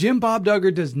Jim Bob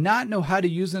Duggar does not know how to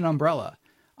use an umbrella.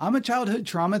 I'm a childhood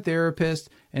trauma therapist,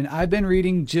 and I've been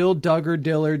reading Jill Duggar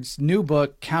Dillard's new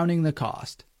book, Counting the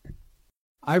Cost.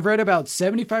 I've read about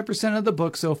 75% of the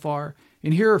book so far,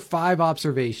 and here are 5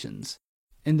 observations.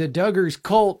 In the Duggar's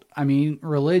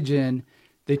religion,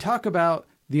 they talk about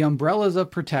the umbrellas of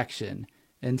protection.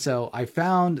 And so I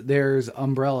found there's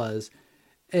umbrellas,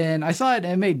 and I saw it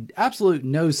and it made absolute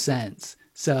no sense.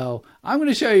 So I'm going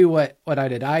to show you what I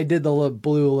did. I did the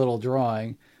blue little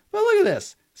drawing, but look at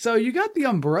this. So you got the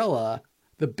umbrella,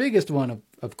 the biggest one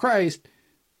of Christ.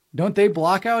 Don't they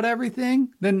block out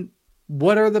everything? Then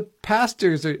what are the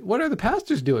pastors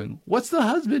doing? What's the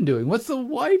husband doing? What's the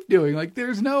wife doing? Like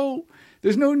there's no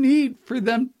need for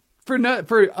them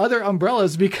for other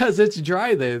umbrellas because it's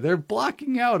dry there. They're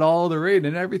blocking out all the rain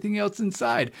and everything else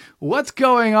inside. What's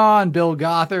going on, Bill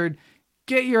Gothard?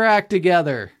 Get your act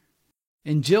together.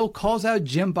 And Jill calls out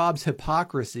Jim Bob's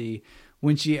hypocrisy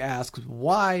when she asks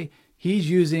why he's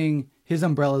using his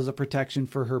umbrella as a protection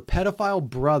for her pedophile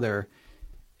brother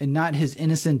and not his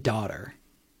innocent daughter.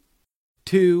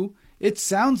 2, it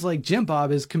sounds like Jim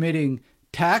Bob is committing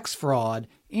tax fraud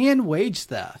and wage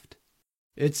theft.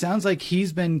 It sounds like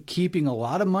he's been keeping a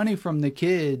lot of money from the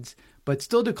kids, but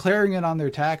still declaring it on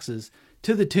their taxes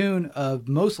to the tune of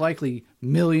most likely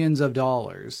millions of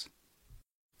dollars.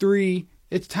 3,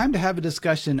 it's time to have a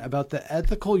discussion about the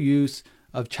ethical use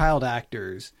of child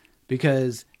actors,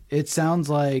 because it sounds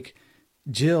like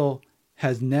Jill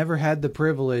has never had the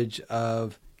privilege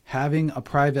of having a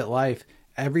private life.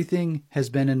 Everything has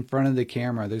been in front of the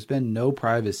camera. There's been no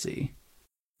privacy.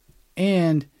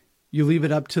 And you leave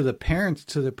it up to the parents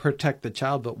to protect the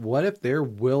child, but what if they're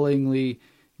willingly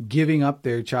giving up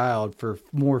their child for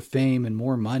more fame and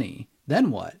more money?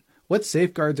 Then what? What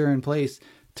safeguards are in place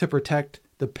to protect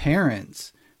the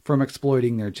parents from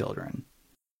exploiting their children?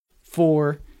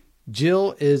 4,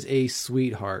 Jill is a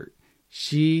sweetheart.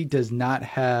 She does not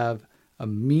have a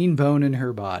mean bone in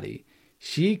her body.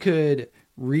 She could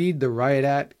read the riot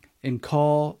act and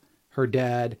call her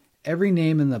dad every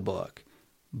name in the book.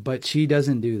 But she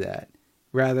doesn't do that.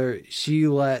 Rather, she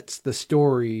lets the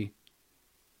story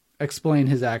explain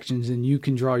his actions and you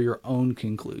can draw your own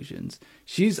conclusions.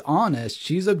 She's honest.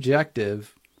 She's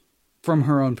objective from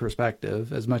her own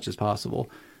perspective as much as possible.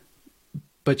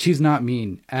 But she's not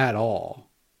mean at all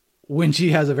when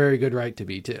she has a very good right to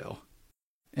be too.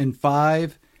 And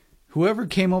 5, whoever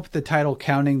came up with the title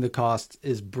Counting the Costs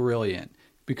is brilliant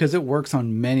because it works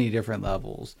on many different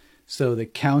levels. So the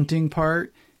counting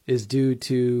part is due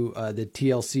to the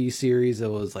TLC series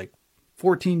that was like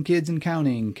 14 kids and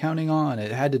counting on.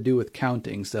 It had to do with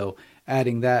counting. So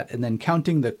adding that and then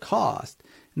counting the cost.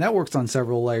 And that works on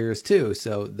several layers too.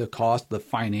 So the cost, the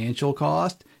financial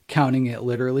cost, counting it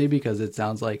literally because it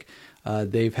sounds like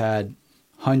they've had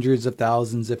hundreds of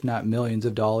thousands, if not millions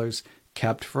of dollars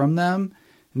kept from them.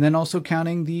 And then also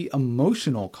counting the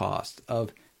emotional cost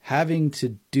of having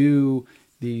to do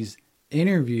these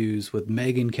interviews with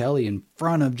Megyn Kelly in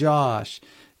front of Josh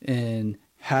and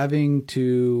having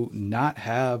to not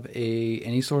have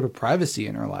any sort of privacy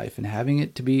in her life and having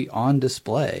it to be on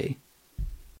display.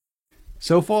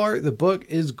 So far, the book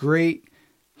is great.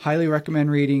 Highly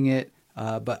recommend reading it,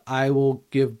 but I will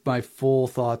give my full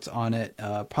thoughts on it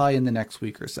probably in the next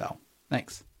week or so.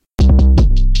 Thanks.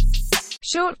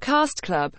 Shortcast Club.